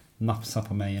napsa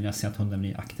på mig eller jag ser att hunden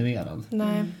blir aktiverad.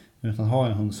 Nej. Utan har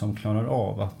jag en hund som klarar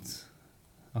av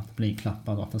att bli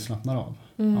klappad och att den slappnar av.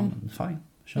 Ja, men fine,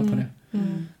 kör på det.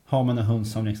 Har man en hund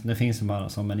som liksom, det finns ju bara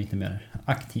som är lite mer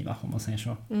aktiva om man säger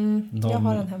så. Jag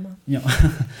har den hemma. Ja,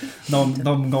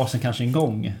 de gasar kanske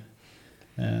igång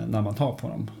när man tar på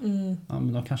dem. Ja,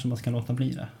 men då kanske man ska låta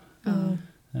bli det.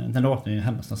 Det låter ju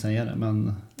hemskt att säga det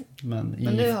men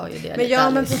du har ju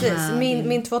det. Men precis.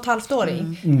 Min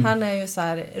 2,5-åring han är ju så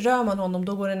här, rör man honom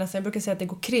då går det nästan, jag brukar säga att det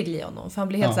går krill i honom för han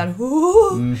blir helt så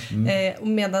här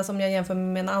medan som jag jämför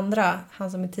med en andra,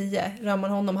 han som är 10, rör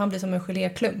man honom han blir som en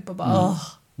geléklump och bara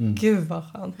gud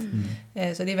vad skönt.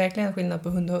 Så det är verkligen skillnad på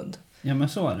hund och hund. Ja men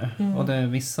så är det. Och det är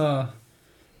vissa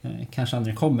kanske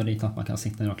aldrig kommer dit att man kan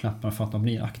sitta ner och klappa för att de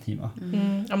blir aktiva.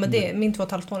 Ja men det, min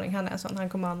 2,5-åring han är sån, han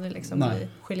kommer aldrig liksom bli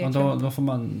geléklump. Då får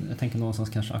man, jag tänker någonstans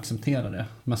kanske acceptera det.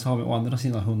 Men så har vi å andra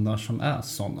sidan hundar som är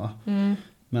såna.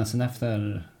 Men sen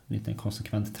efter lite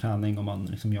konsekvent träning och man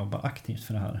liksom jobbar aktivt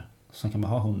för det här så kan man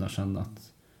ha hundar sen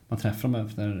att man träffar dem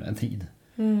efter en tid.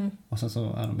 Och sen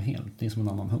så är de helt, det är som en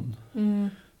annan hund.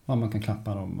 Och man kan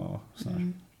klappa dem och så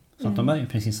här. Så att de är ju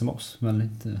precis som oss,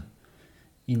 väldigt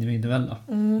individuella.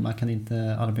 Man kan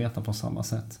inte arbeta på samma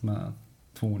sätt med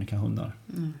 2 olika hundar.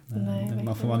 Nej,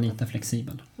 man får vara lite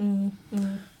flexibel.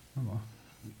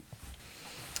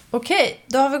 Okej,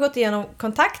 då har vi gått igenom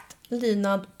kontakt,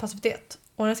 lydnad, passivitet.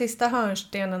 Och den sista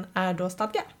hörnstenen är då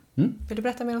stadga. Vill du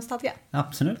berätta mer om stadga?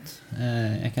 Absolut.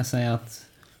 Jag kan säga att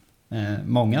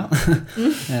många,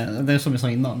 det är som vi sa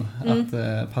innan,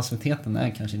 att passiviteten är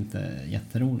kanske inte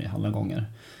jätterolig alla gånger.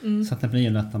 Så att det blir ju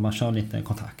lätt att man kör lite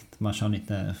kontakt, man kör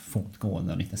lite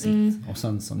fotgående och lite sitt. Och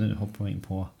sen så nu hoppar vi in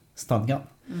på stadgan.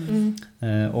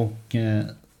 Och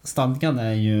stadgan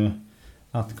är ju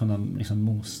att kunna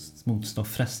liksom motstå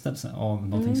frestelse av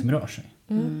någonting som rör sig.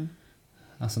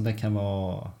 Alltså det kan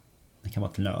vara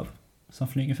ett löv som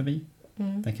flyger förbi.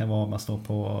 Det kan vara att man står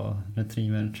på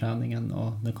retriever-träningen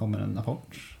och det kommer en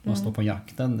apport. Man står på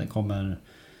jakten, det kommer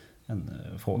en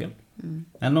fågel.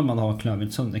 Eller om man har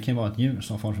klövviltshund, det kan vara ett djur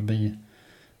som får förbi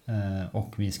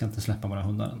och vi ska inte släppa våra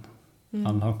hundar än.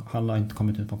 Alla har inte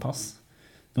kommit ut på pass.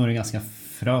 Då är det ganska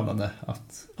förödande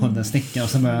att hunden sticker och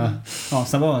så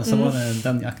var det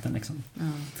den jakten liksom.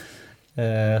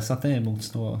 Så att det är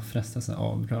motstå frestelse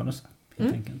av rörelse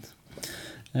helt enkelt.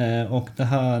 Och det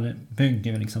här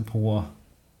bygger vi liksom på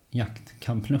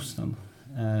jaktkamplusten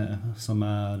som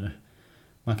är,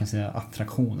 man kan säga,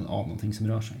 attraktionen av någonting som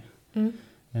rör sig.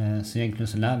 Så egentligen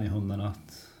så lär vi hundarna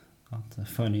att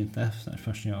följ inte efter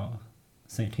först jag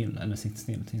säger till eller sitt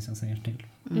still tills jag säger till.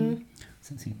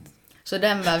 Sitt. Så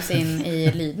den vävs in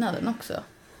i lydnaden också?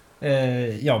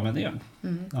 Ja, men det gör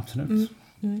den. Absolut.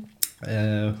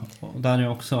 Och där är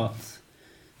också att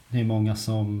det är många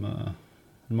som,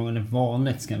 många är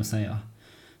vanligt ska jag säga,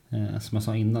 som jag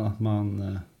sa innan, att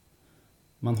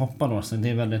man hoppar då, så det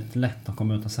är väldigt lätt att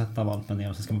komma ut och sätta valpen ner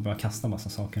och så ska man börja kasta massa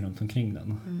saker runt omkring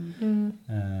den.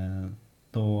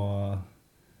 Då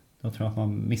tror jag att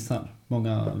man missar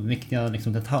många viktiga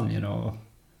liksom, detaljer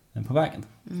på vägen.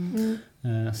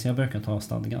 Så jag brukar ta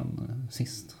stadgan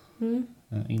sist.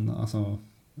 Innan, alltså,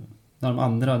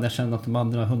 när jag känner att de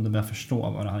andra hundarna börjar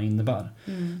förstå vad det här innebär.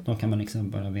 Då kan man liksom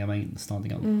börja veva in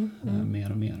stadgan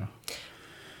mer och mer.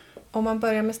 Om man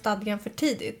börjar med stadgan för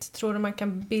tidigt, tror du man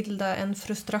kan bilda en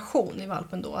frustration i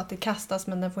valpen då? Att det kastas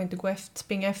men den får inte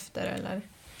springa efter eller?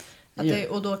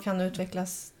 Och då kan det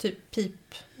utvecklas typ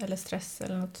pip eller stress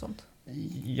eller något sånt?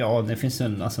 Ja, det finns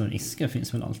väl, alltså risker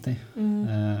finns väl alltid.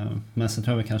 Men så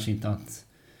tror jag kanske inte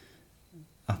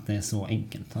att det är så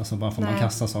enkelt. Alltså bara för att man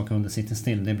kastar saker under sitter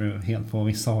still, det beror helt på.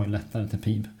 Vissa har ju lättare till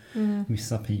pip.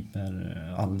 Vissa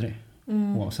piper aldrig.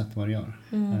 Oavsett vad du gör.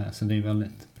 Så det är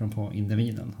väldigt beroende på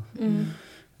individen.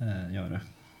 Gör det.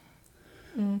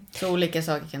 Så olika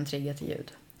saker kan trigga till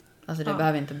ljud. Alltså det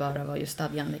behöver inte bara vara just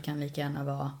stadgan. Det kan lika gärna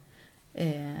vara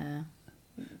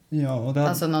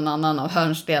alltså någon annan av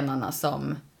hörnstenarna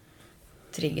som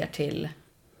triggar till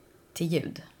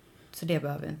ljud. Så det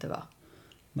behöver inte vara.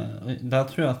 Nej, där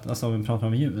tror jag att, alltså, om vi pratar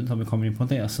om ljud, om vi kommer in på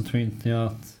det, så tror inte jag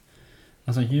att,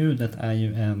 alltså ljudet är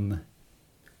ju en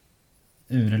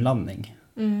urladdning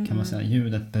kan man säga.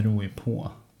 Ljudet beror ju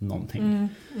på någonting.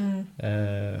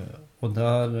 Och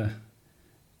där,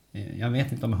 jag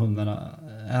vet inte om hundarna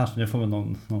är så, det får väl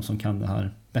någon som kan det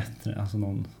här bättre, alltså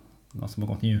någon som har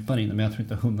gått djupare in, men jag tror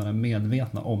inte hundarna är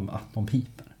medvetna om att de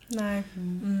piper. Nej.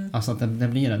 Alltså att det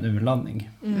blir en urladdning.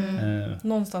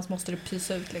 Någonstans måste det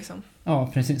pysa ut liksom.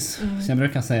 Ja, precis. Så jag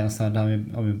brukar säga så här,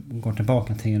 om vi går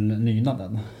tillbaka till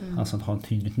lydnaden, alltså att ha ett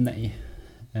tydligt nej.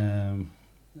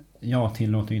 Jag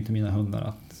tillåter inte mina hundar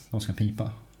att de ska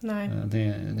pipa. Nej. Det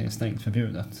är strängt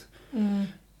förbjudet.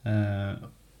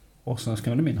 Och så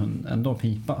skulle min hund ändå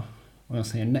pipa och jag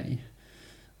säger nej.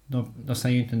 Då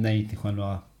säger jag inte nej till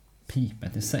själva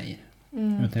pipet i sig.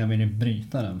 Utan jag vill ju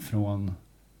bryta den från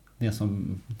det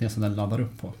som den laddar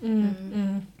upp på.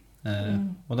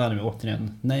 Och där är vi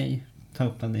återigen nej, ta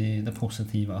upp den i det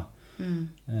positiva.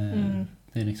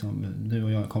 Det är liksom du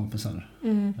och jag är kompisar.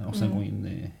 Och sen gå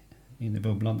in i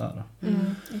bubblan där.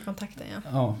 I kontakten,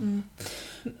 ja.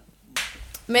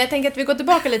 Men jag tänker att vi går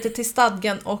tillbaka lite till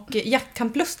stadgan och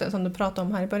jaktkamplusten som du pratade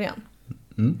om här i början.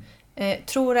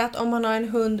 Tror du att om man har en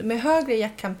hund med högre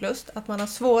jaktkamplust att man har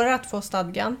svårare att få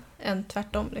stadgan än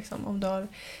tvärtom liksom, om du har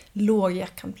låg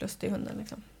jaktkamplust i hunden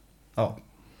liksom? Ja.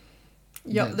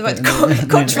 Ja, det var ett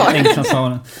kort svar. Enkla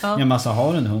svaren. Ja, men alltså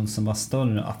har en hund som har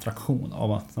större attraktion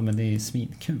av att men det är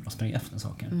svinkul att springa efter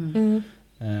saker.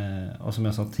 Och som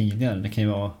jag sa tidigare, det kan ju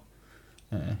vara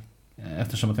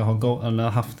eftersom att jag har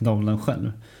haft golden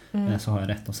själv så har jag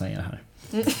rätt att säga det här.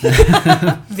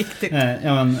 Viktigt.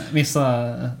 Ja, men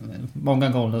många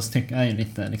goldens tycker jag är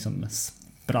lite liksom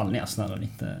spralliga sådär och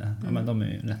lite, ja men de är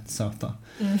ju rätt söta.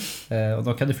 Och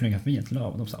då kan du flyga förbi ett löv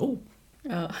och de säger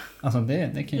Ja. Alltså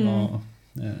det kan ju vara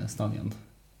stadien.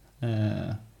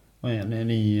 Och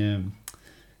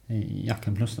i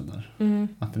jaktkamplusten där.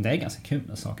 Att det är ganska kul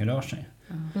när saker rör sig.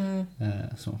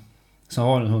 Så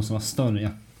har en hund som har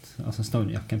större alltså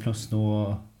större jackor plus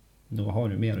då har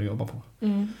du mer att jobba på.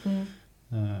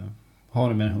 Har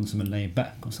du med en hund som är laid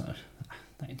back och så här,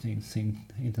 det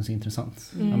är inte så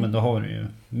intressant. Ja, men då har du ju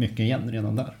mycket igen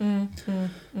redan där.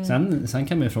 Sen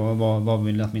kan man ju fråga vad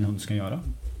vill jag att min hund ska göra?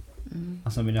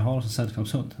 Alltså vill jag ha en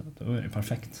sällskapshund, då är det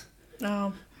perfekt.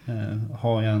 Ja.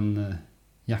 Har jag en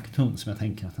jakthund som jag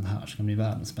tänker att den här ska bli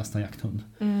världens bästa jakthund.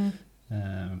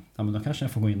 Ja, men då kanske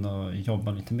jag får gå in och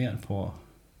jobba lite mer på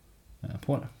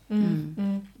det.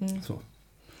 Så.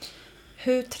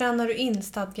 Hur tränar du in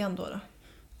stadgan då?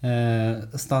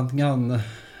 Stadgan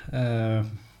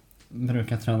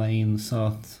brukar träna in så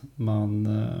att man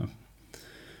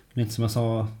lite som jag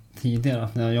sa tidigare,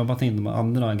 att när jag jobbat in de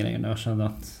andra grejerna jag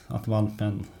kände att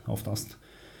valpen oftast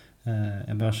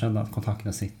jag börjar känna att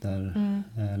kontakten sitter,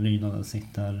 lydnaden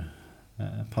sitter,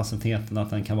 passiviteten att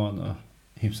den kan vara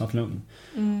hyfsat lugn.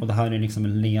 Och det här är liksom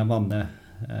en levande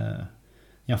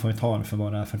jag får ju ta det för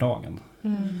vad det är för dagen.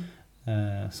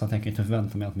 Så att jag kan inte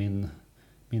förvänta mig att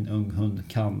min ung hund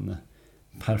kan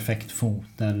perfekt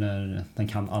fot eller den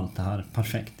kan allt det här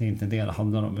perfekt. Det är inte det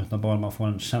handlar om, utan bara man får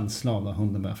en känsla av att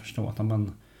hunden börjar förstå att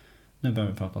nu börjar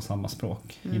vi prata samma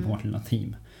språk i vårt lilla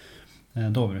team.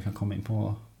 Då brukar jag komma in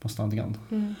på stadgan.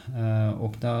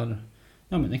 Och där,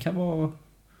 ja men det kan vara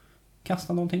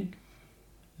kasta någonting.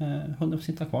 Hunden får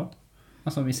sitta kvar.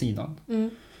 Alltså vid sidan.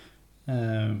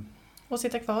 Och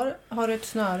sitta kvar. Har du ett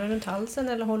snöre runt halsen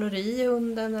eller håller du i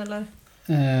hunden eller?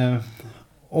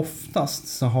 Oftast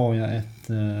så har jag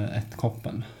ett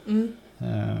koppel.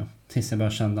 Tills jag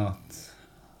börjar känna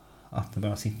att det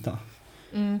börjar sitta.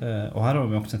 Och här har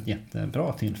vi också ett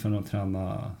jättebra tillfälle att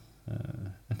träna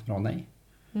ett bra nej.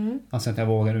 Alltså att jag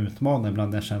vågar utmana ibland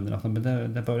när jag känner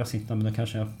att det börjar sitta, men då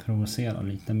kanske jag provocerar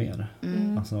lite mer.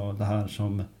 Alltså det här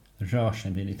som rör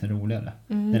sig blir lite roligare.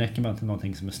 Det räcker med att det är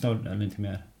någonting som är större eller lite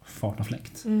mer fart och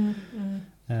fläkt.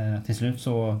 Till slut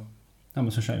så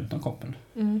kör jag utan koppel.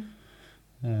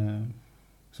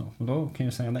 Så, och då kan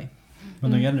jag säga nej.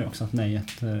 Men då gäller det också att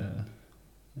nejet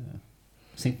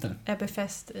sitter. Är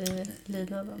befäst i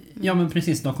lydnaden. Ja men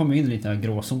precis, då kommer vi in lite i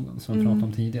gråzonen som vi pratade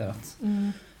om tidigare.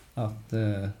 Att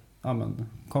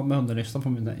kommer hunden lyssna på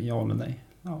mig, ja eller nej?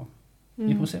 Ja,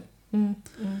 vi får se.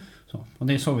 Så, och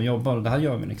det är så vi jobbar, och det här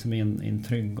gör vi liksom i en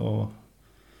trygg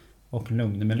och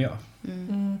lugn miljö.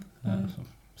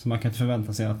 Så man kan inte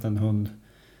förvänta sig att en hund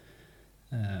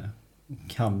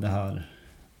kan det här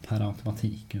per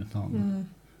automatik, utan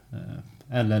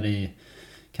eller i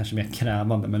kanske mer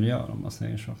krävande miljöer om man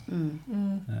säger så.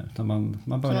 Utan man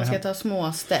börjar så man ska ta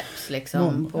små steps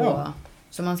liksom på,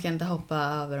 så man ska inte hoppa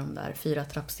över de där 4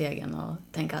 trappstegen och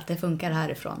tänka att det funkar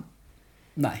härifrån.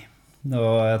 Nej,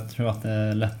 jag tror att det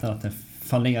är lättare att det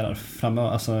fallerar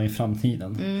alltså i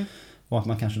framtiden. Och att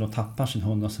man kanske då tappar sin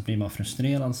hund och så blir man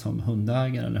frustrerad som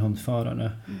hundägare eller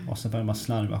hundförare. Och så börjar man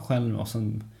slarva själv och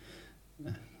sen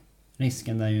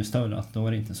risken är ju större att då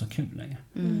är det inte så kul längre.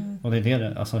 Och det är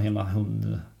det, alltså hela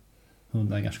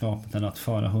hundägarskapet, eller att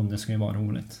föra hunden ska ju vara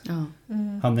roligt.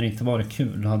 Hade det inte varit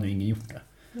kul, då hade ju ingen gjort det.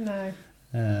 Nej.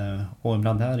 Och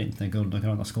ibland är det inte guld och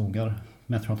gröna skogar.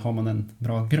 Men jag tror att har man en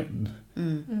bra grund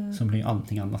så blir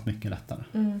allting annat mycket lättare.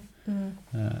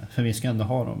 För vi ska ändå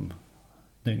ha dem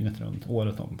dygnet runt,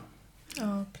 året om.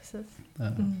 Ja, precis.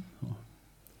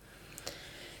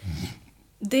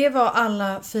 Det var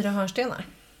alla 4 hörnstenar.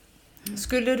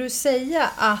 Skulle du säga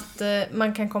att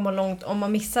man kan komma långt om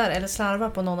man missar eller slarvar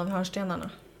på någon av hörnstenarna?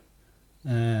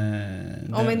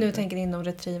 Om vi nu tänker inom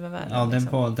retrievervärlden. Ja, det är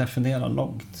liksom. bara att definiera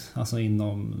långt. Alltså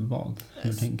inom vad?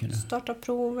 Hur tänker du? Starta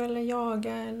prov eller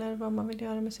jaga eller vad man vill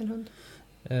göra med sin hund.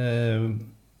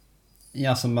 Ja,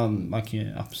 alltså man kan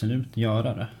ju absolut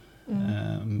göra det.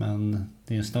 Men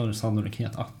det är en större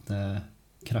sannolikhet att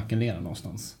krackelera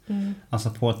någonstans. Alltså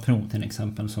på ett prov till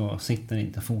exempel så sitter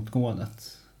inte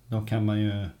fotgåendet. Då kan man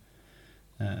ju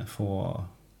få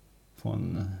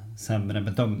en sämre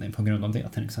bedömning på grund av det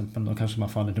till exempel. Då kanske man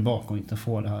faller tillbaka och inte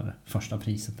får det här första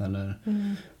priset eller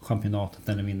championatet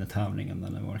eller vinner tävlingen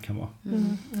eller vad det kan vara.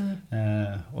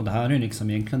 Och det här är ju liksom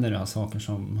egentligen det här saker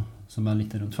som är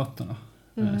lite runt fötterna.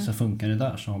 Så funkar det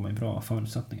där så har man ju bra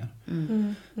förutsättningar.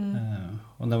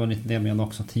 Och det var lite det jag menade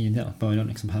också tidigare, att börja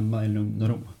liksom hemma i lugn och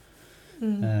ro.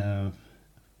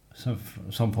 Så,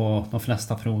 som på de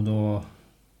flesta prov då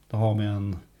har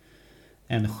man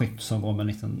en skytt som går med en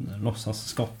liten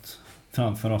låtsasskott.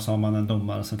 Framför oss har man en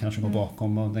domare som kanske går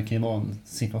bakom, och det kan ju vara en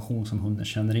situation som hunden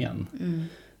känner igen.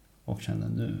 Och känner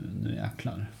nu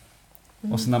jäklar.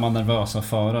 Och så när man är nervös och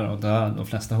förare, och de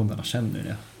flesta hundarna känner ju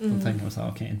det. Då tänker man så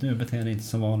här, okej, du beter dig inte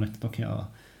så vanligt, då kan jag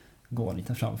gå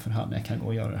lite framför här, men jag kan gå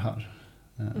och göra det här.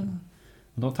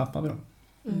 Och då tappar vi dem.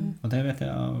 Och det vet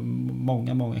jag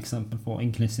många exempel på,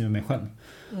 inklusive mig själv.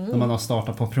 När man har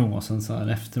startat på prov och sen så här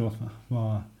efteråt,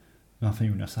 varför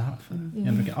gjorde jag så här?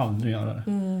 Jag brukar aldrig göra det.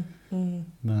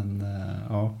 Men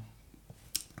ja.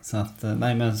 Så att,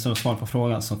 nej, men så svar på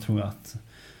frågan så tror jag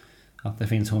att det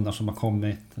finns hundar som har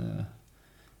kommit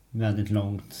väldigt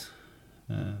långt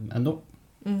ändå.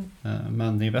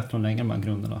 Men det är bättre att lägga de här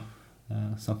grunderna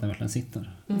så att det verkligen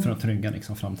sitter för att trygga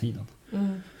liksom framtiden.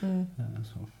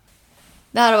 Så.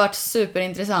 Det här har varit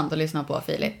superintressant att lyssna på,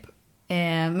 Filip.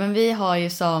 Men vi har ju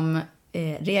som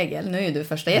regel, nu är du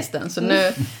första gästen, så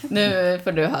nu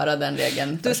får du höra den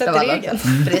regeln. Du sätter regeln.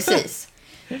 Precis.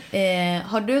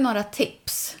 Har du några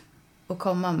tips att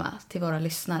komma med till våra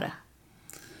lyssnare?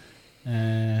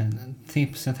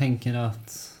 Tips, jag tänker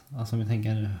att, alltså vi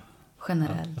tänker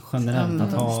generellt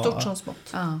att ha, stort som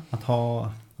smått.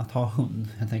 Att ha hund,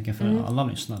 jag tänker för alla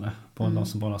lyssnare, både de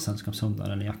som bara har sällskapshundar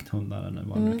eller jakthundar eller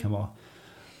vad det kan vara,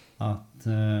 att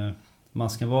man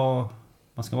ska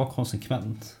vara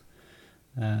konsekvent,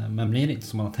 men blir det inte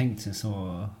som man har tänkt sig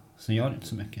så gör det inte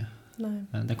så mycket. Nej.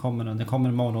 Det kommer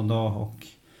en morgondag och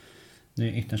det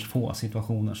är ytterst få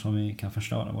situationer som vi kan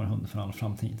förstöra vår hund för all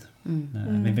framtid.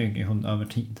 Vi bygger hund över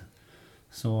tid,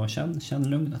 så känn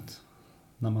lugnet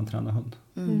när man tränar hund.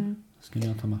 Skulle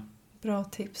jag ta med. Bra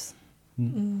tips.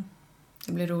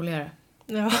 Det blir roligare.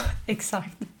 Ja,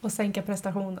 exakt. Och sänka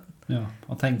prestationen. Ja,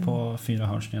 och tänk på 4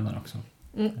 hörnstenar också.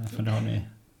 För det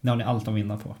har ni allt att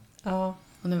vinna på. Ja.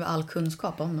 Och nu är all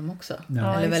kunskap om dem också.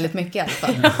 Ja. Eller väldigt mycket i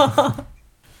alla fall.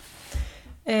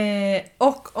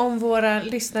 Och om våra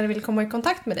lyssnare vill komma i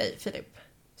kontakt med dig, Filip,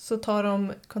 så tar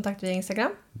de kontakt via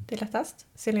Instagram. Det är lättast.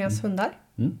 Selléns hundar.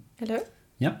 Eller hur?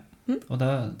 Ja. Och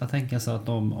där tänker jag så att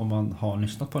om man har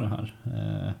lyssnat på det här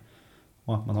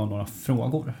och att man har några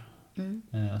frågor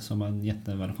så är man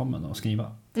jättevälkommen att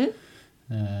skriva.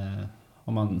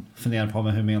 Om man funderar på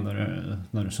hur menar du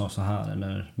när du sa så här,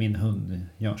 eller min hund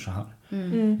gör så här.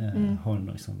 Har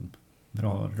du liksom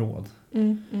bra råd.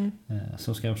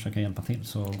 Så ska jag försöka hjälpa till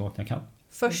så gott jag kan.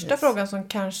 Första frågan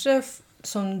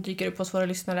som dyker upp hos våra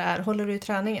lyssnare är: håller du i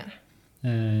träningar?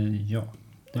 Ja,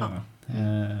 det gör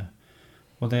jag.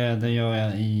 Och det gör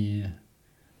jag i...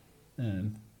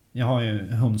 jag har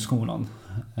ju hundskolan.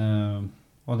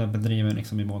 Och det bedriver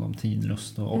liksom i både om tid,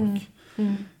 lust och ork.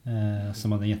 Så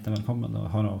man är jättevälkommen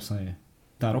att höra av sig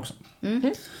där också.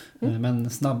 Men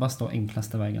snabbast och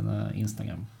enklaste vägen är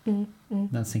Instagram.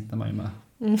 Den siktar man ju med.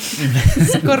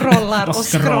 Scrollar och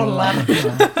scrollar.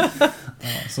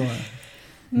 Ja, så är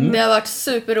det. Det har varit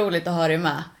superroligt att ha dig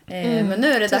med. Men nu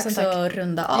är det dags att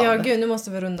runda av. Ja, gud, nu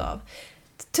måste vi runda av.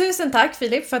 Tusen tack,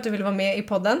 Filip, för att du ville vara med i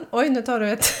podden. Oj, nu tar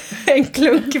du en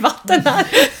klunk vatten här.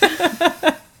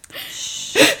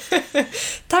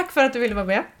 Tack för att du ville vara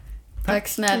med. Tack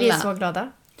snälla. Vi är så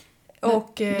glada.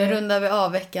 Och nu rundar vi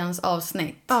av veckans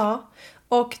avsnitt. Ja,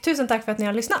 och tusen tack för att ni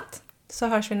har lyssnat. Så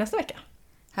hörs vi nästa vecka.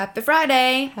 Happy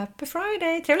Friday! Happy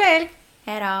Friday! Trevlig helg!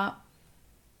 Hej då!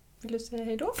 Vill du säga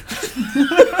hej då?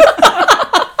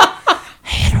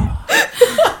 Hej då!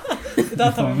 Det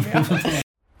där tar vi med.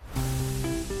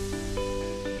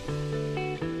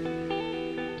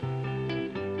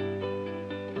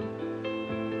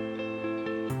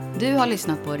 Du har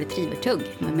lyssnat på Retrievertugg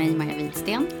med mig, Maja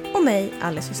Widsten. Och mig,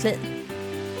 Alice Huslin.